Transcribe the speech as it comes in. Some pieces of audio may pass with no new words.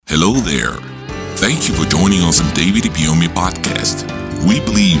Hello there. Thank you for joining us on David Ibiyeomie Podcast. We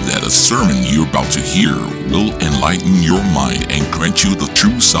believe that a sermon you're about to hear will enlighten your mind and grant you the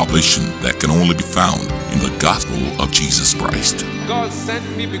true salvation that can only be found in the gospel of Jesus Christ. God sent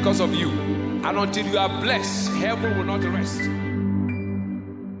me because of you. And until you are blessed, heaven will not rest.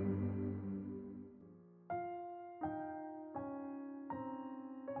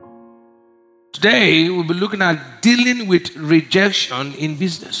 Today, we'll be looking at dealing with rejection in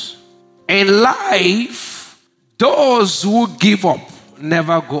business. In life, those who give up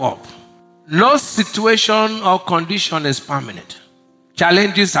never go up. No situation or condition is permanent.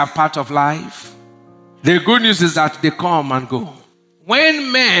 Challenges are part of life. The good news is that they come and go.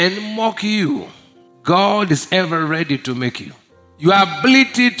 When men mock you, God is ever ready to make you. Your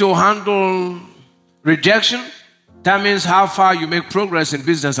ability to handle rejection determines how far you make progress in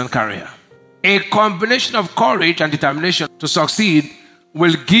business and career. A combination of courage and determination to succeed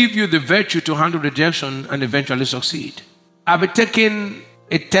will give you the virtue to handle rejection and eventually succeed. I'll be taking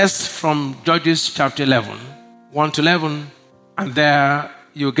a test from Judges chapter 11, 1 to 11, and there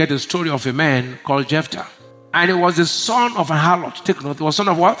you get a story of a man called Jephthah. And he was the son of a harlot. Take note, he was son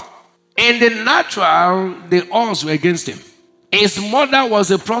of what? In the natural, the odds were against him. His mother was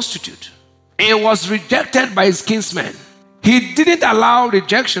a prostitute. He was rejected by his kinsmen. He didn't allow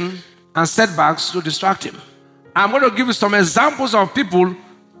rejection and setbacks to distract him. I'm going to give you some examples of people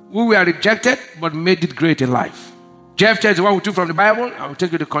who were rejected but made it great in life. Jephthah is the one we took from the Bible. I will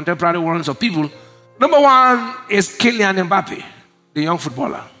take you the contemporary ones of people. Number one is Kylian Mbappe, the young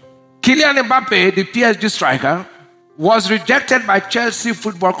footballer. Kylian Mbappe, the PSG striker, was rejected by Chelsea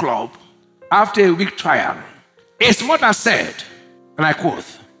Football Club after a week trial. His mother said, and I quote,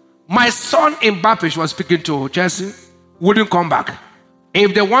 "My son Mbappe," she was speaking to Chelsea, "wouldn't come back.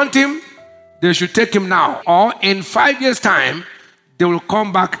 If they want him, they should take him now. Or in 5 years' time, they will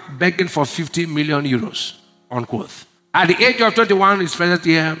come back begging for 50 million euros, unquote. At the age of 21, his present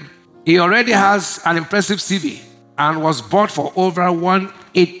year, he already has an impressive CV and was bought for over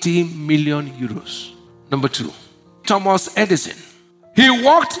 180 million euros. Number two, Thomas Edison. He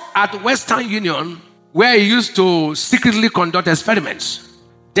worked at Western Union where he used to secretly conduct experiments.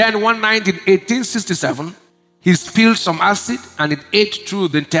 Then one night in 1867, he spilled some acid and it ate through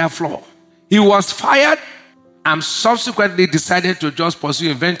the entire floor. He was fired and subsequently decided to just pursue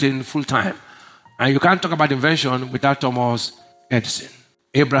inventing full time. And you can't talk about invention without Thomas Edison.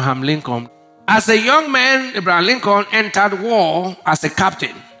 Abraham Lincoln. As a young man, Abraham Lincoln entered war as a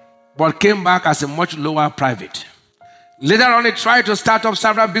captain, but came back as a much lower private. Later on, he tried to start up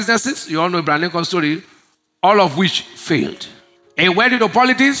several businesses. You all know Abraham Lincoln's story, all of which failed. He went into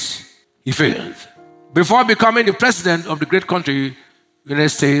politics, he failed. Before becoming the president of the great country, United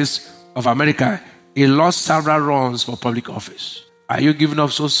States of America, he lost several runs for public office. Are you giving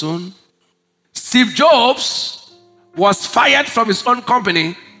up so soon? Steve Jobs was fired from his own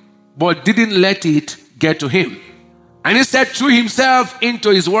company, but didn't let it get to him. And instead threw himself into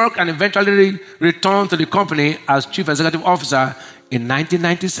his work and eventually returned to the company as chief executive officer in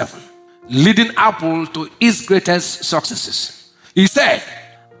 1997, leading Apple to its greatest successes. He said,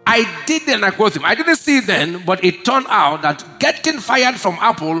 I didn't see it then, but it turned out that getting fired from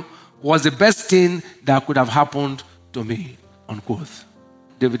Apple was the best thing that could have happened to me, unquote.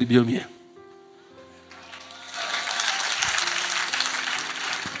 David Ibiyeomie.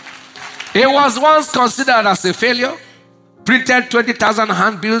 He was once considered as a failure, printed 20,000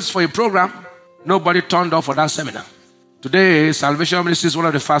 handbills for a program. Nobody turned up for that seminar. Today, Salvation Ministry is one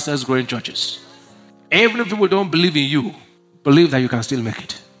of the fastest growing churches. Even if people don't believe in you, believe that you can still make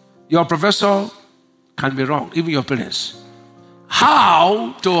it. Your professor can be wrong, even your parents.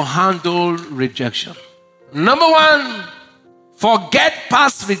 How to handle rejection? Number one, forget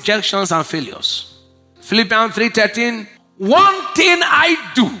past rejections and failures. Philippians 3:13, one thing I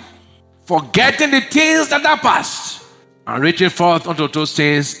do, forgetting the things that are past and reaching forth unto those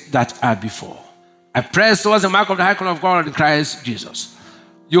things that are before. I press towards the mark of the high calling of God in Christ Jesus.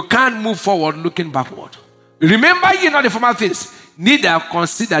 You can't move forward looking backward. Remember ye not the former things, neither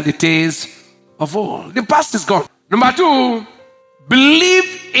consider the things of old. The past is gone. Number two,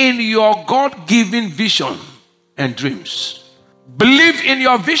 believe in your God-given vision and dreams. Believe in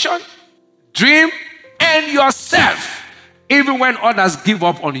your vision, dream, and yourself, even when others give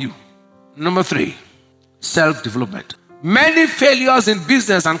up on you. Number three, self-development. Many failures in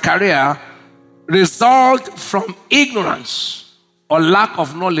business and career result from ignorance or lack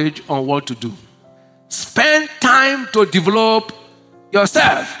of knowledge on what to do. Spend time to develop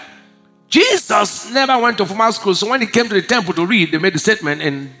yourself. Jesus never went to formal school, so when he came to the temple to read, they made the statement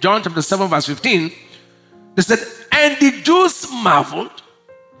in John chapter 7 verse 15. They said, and the Jews marveled,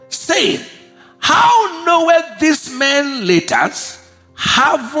 saying, how knoweth this man letters,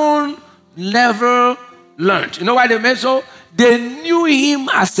 having never learned? You know why they meant so? They knew him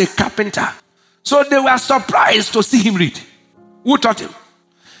as a carpenter. So they were surprised to see him read. Who taught him?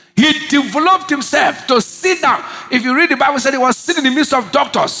 He developed himself to sit down. If you read the Bible, it said he was sitting in the midst of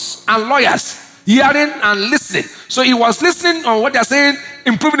doctors and lawyers, hearing and listening. So he was listening on what they're saying,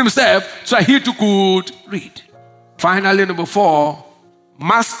 improving himself so that he too could read. Finally, number 4,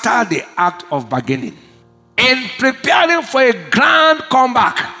 master the act of bargaining. In preparing for a grand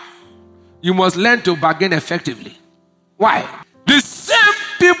comeback, you must learn to bargain effectively. Why? The same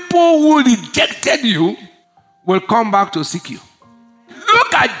people who rejected you will come back to seek you.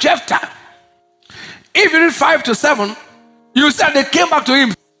 Look at Jephthah. If you read 5-7, you said they came back to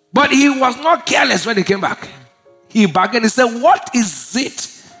him, but he was not careless when they came back. He bargained. He said, what is it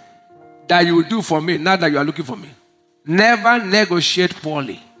that you will do for me now that you are looking for me? Never negotiate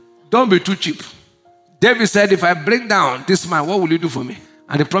poorly. Don't be too cheap. David said, if I bring down this man, what will you do for me?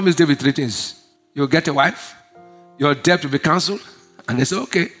 And they promised David 3 things. You'll get a wife, your debt will be cancelled. And they said,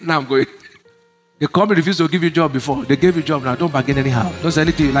 okay, now I'm going. The company refused to give you a job before. They gave you a job now. Don't bargain anyhow. Don't say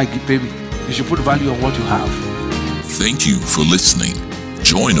anything you like, pay me. You should put value on what you have. Thank you for listening.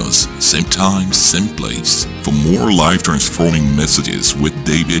 Join us, same time, same place, for more life-transforming messages with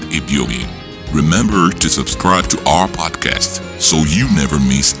David Ibiyeomie. Remember to subscribe to our podcast so you never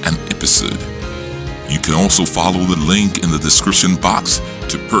miss an episode. You can also follow the link in the description box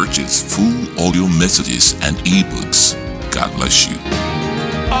to purchase full audio messages and ebooks. God bless you.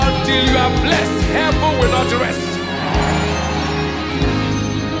 Until you are blessed, heaven will not rest.